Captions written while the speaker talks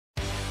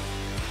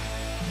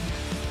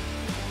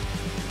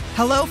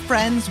Hello,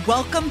 friends.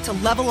 Welcome to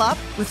Level Up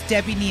with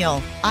Debbie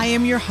Neal. I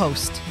am your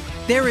host.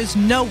 There is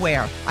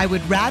nowhere I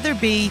would rather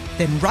be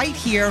than right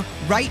here,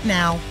 right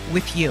now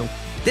with you.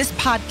 This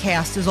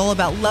podcast is all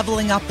about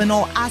leveling up in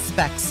all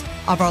aspects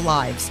of our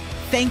lives.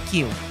 Thank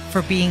you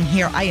for being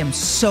here. I am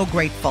so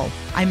grateful.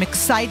 I'm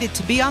excited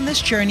to be on this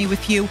journey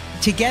with you.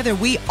 Together,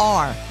 we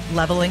are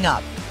leveling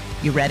up.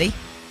 You ready?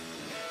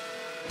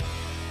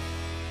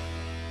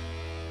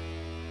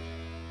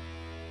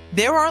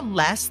 There are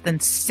less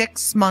than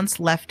 6 months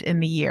left in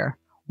the year.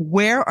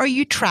 Where are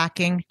you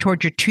tracking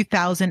toward your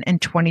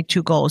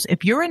 2022 goals?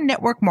 If you're a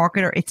network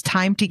marketer, it's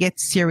time to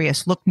get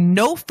serious. Look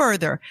no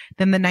further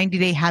than the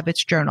 90-Day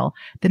Habits Journal.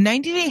 The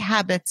 90-Day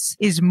Habits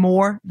is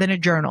more than a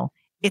journal.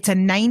 It's a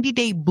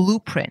 90-day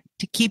blueprint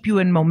to keep you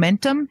in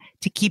momentum,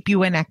 to keep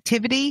you in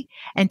activity,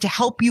 and to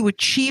help you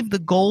achieve the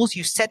goals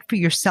you set for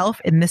yourself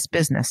in this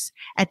business.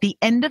 At the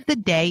end of the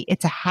day,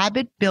 it's a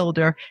habit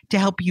builder to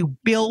help you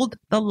build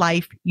the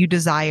life you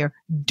desire,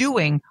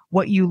 doing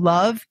what you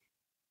love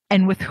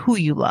and with who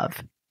you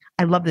love.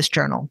 I love this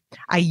journal.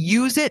 I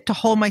use it to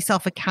hold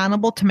myself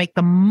accountable to make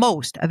the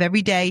most of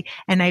every day,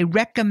 and I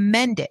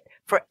recommend it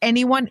for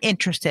anyone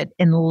interested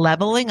in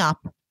leveling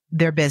up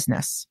their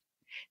business.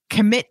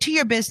 Commit to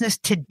your business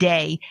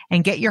today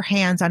and get your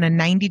hands on a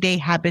 90-Day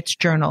Habits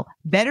Journal.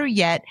 Better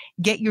yet,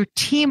 get your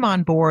team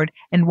on board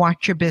and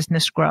watch your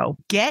business grow.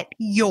 Get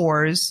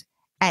yours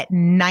at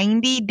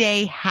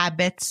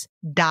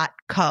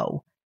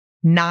 90dayhabits.co.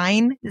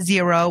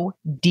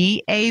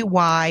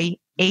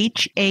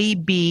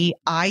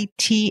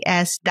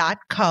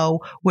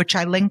 90dayhabits.co, which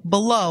I link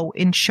below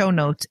in show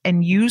notes,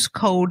 and use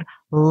code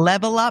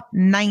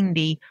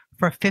LEVELUP90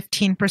 for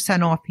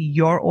 15% off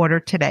your order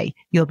today.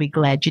 You'll be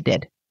glad you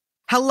did.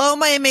 Hello,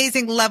 my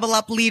amazing Level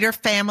Up Leader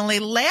family.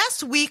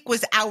 Last week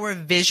was our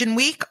Vision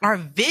Week. Our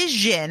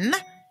vision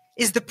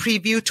is the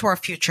preview to our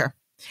future,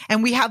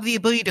 and we have the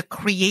ability to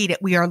create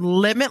it. We are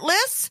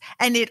limitless,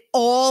 and it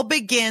all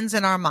begins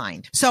in our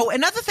mind. So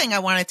another thing I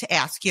wanted to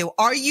ask you,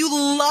 are you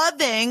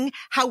loving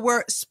how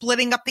we're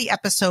splitting up the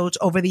episodes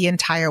over the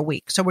entire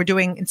week? So we're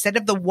doing, instead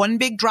of the one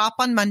big drop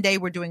on Monday,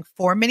 we're doing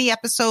 4 mini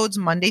episodes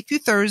Monday through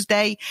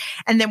Thursday,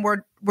 and then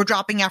we're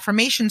dropping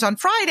affirmations on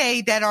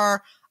Friday that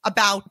are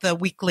about the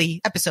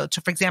weekly episode. So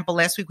for example,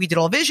 last week we did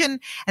all vision,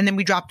 and then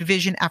we dropped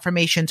vision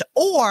affirmations.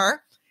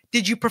 Or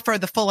did you prefer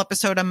the full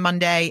episode on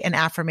Monday and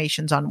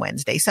affirmations on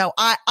Wednesday? So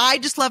I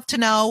just love to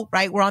know,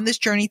 right? We're on this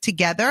journey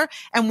together,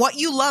 and what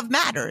you love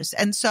matters.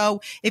 And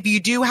so if you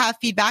do have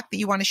feedback that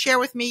you want to share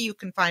with me, you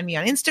can find me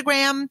on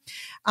Instagram.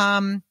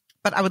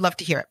 But I would love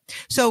to hear it.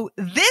 So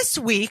this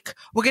week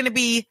we're going to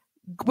be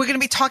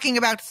talking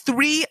about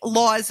 3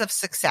 laws of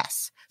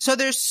success. So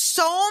there's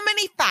so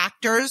many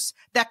factors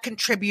that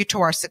contribute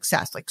to our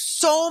success, like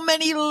so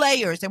many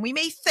layers. And we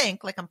may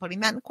think, like I'm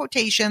putting that in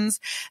quotations,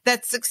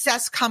 that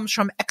success comes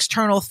from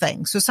external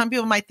things. So some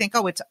people might think,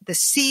 oh, it's the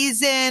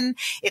season,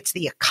 it's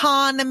the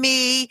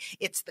economy,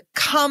 it's the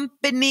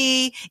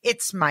company,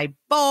 it's my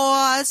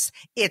boss,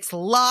 it's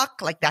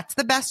luck. Like that's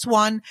the best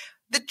one.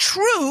 The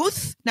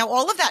truth, now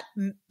all of that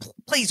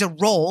plays a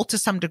role to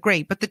some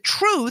degree, but the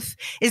truth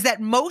is that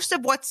most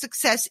of what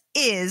success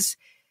is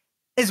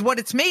what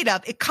it's made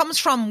of. It comes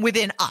from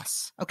within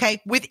us,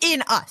 okay?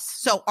 Within us.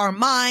 So our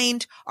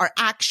mind, our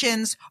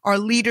actions, our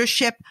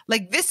leadership,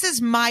 like this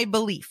is my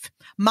belief.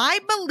 My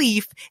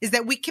belief is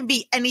that we can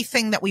be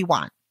anything that we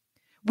want.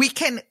 We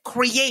can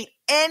create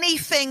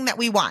anything that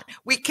we want.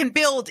 We can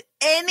build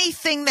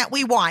anything that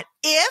we want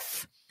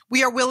if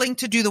we are willing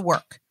to do the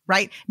work.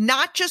 Right?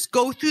 Not just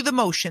go through the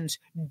motions,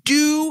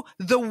 do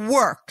the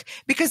work,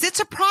 because it's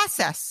a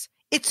process.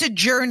 It's a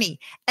journey,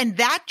 and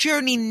that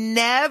journey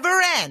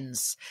never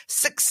ends.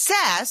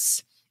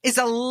 Success is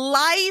a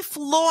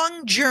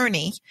lifelong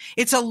journey.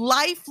 It's a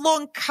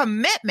lifelong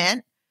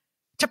commitment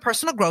to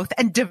personal growth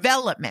and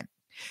development.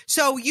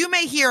 So you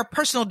may hear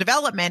personal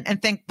development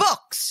and think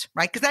books,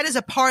 right? Because that is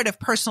a part of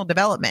personal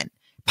development.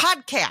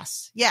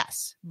 Podcasts,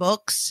 yes,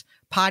 books,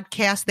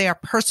 podcasts, they are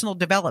personal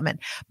development.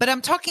 But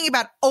I'm talking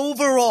about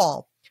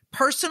overall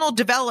personal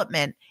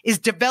development is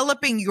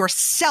developing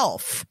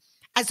yourself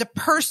as a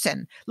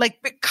person,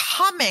 like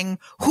becoming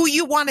who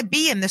you want to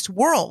be in this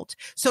world.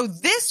 So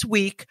this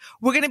week,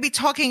 we're going to be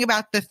talking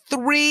about the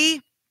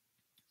 3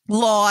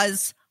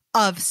 laws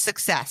of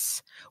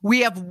success.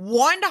 We have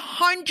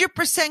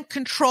 100%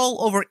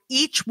 control over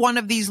each one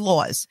of these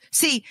laws.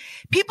 See,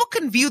 people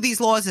can view these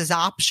laws as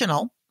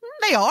optional.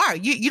 They are.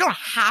 You don't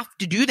have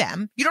to do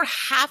them. You don't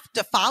have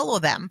to follow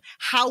them.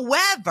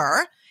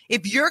 However,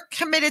 if you're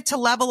committed to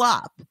level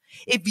up,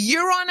 if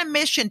you're on a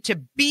mission to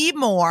be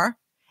more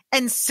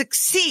and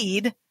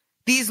succeed,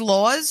 these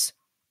laws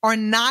are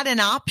not an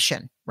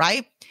option,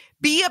 right?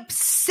 Be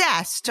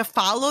obsessed to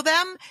follow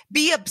them.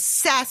 Be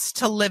obsessed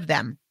to live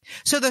them.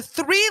 So the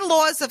 3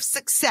 laws of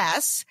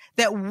success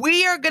that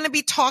we are going to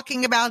be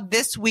talking about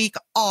this week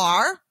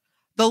are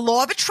the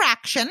law of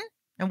attraction.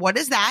 And what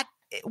is that?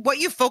 What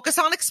you focus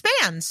on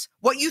expands.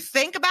 What you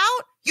think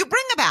about, you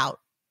bring about.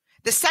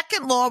 The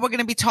second law we're going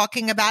to be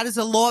talking about is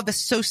the law of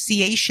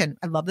association.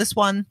 I love this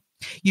one.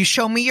 You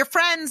show me your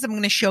friends, I'm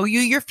going to show you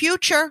your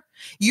future.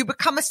 You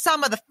become a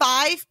sum of the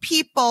 5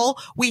 people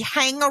we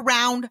hang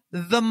around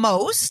the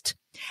most.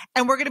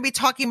 And we're going to be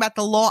talking about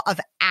the law of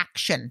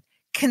action,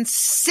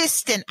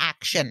 consistent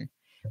action,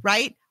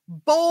 right?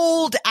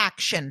 Bold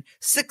action.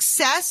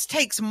 Success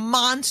takes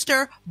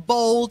monster,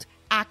 bold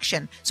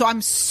action. So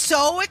I'm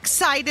so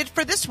excited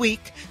for this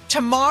week.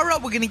 Tomorrow,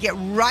 we're going to get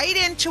right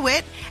into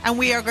it, and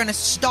we are going to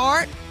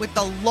start with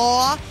the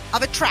law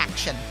of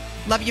attraction.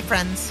 Love you,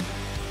 friends.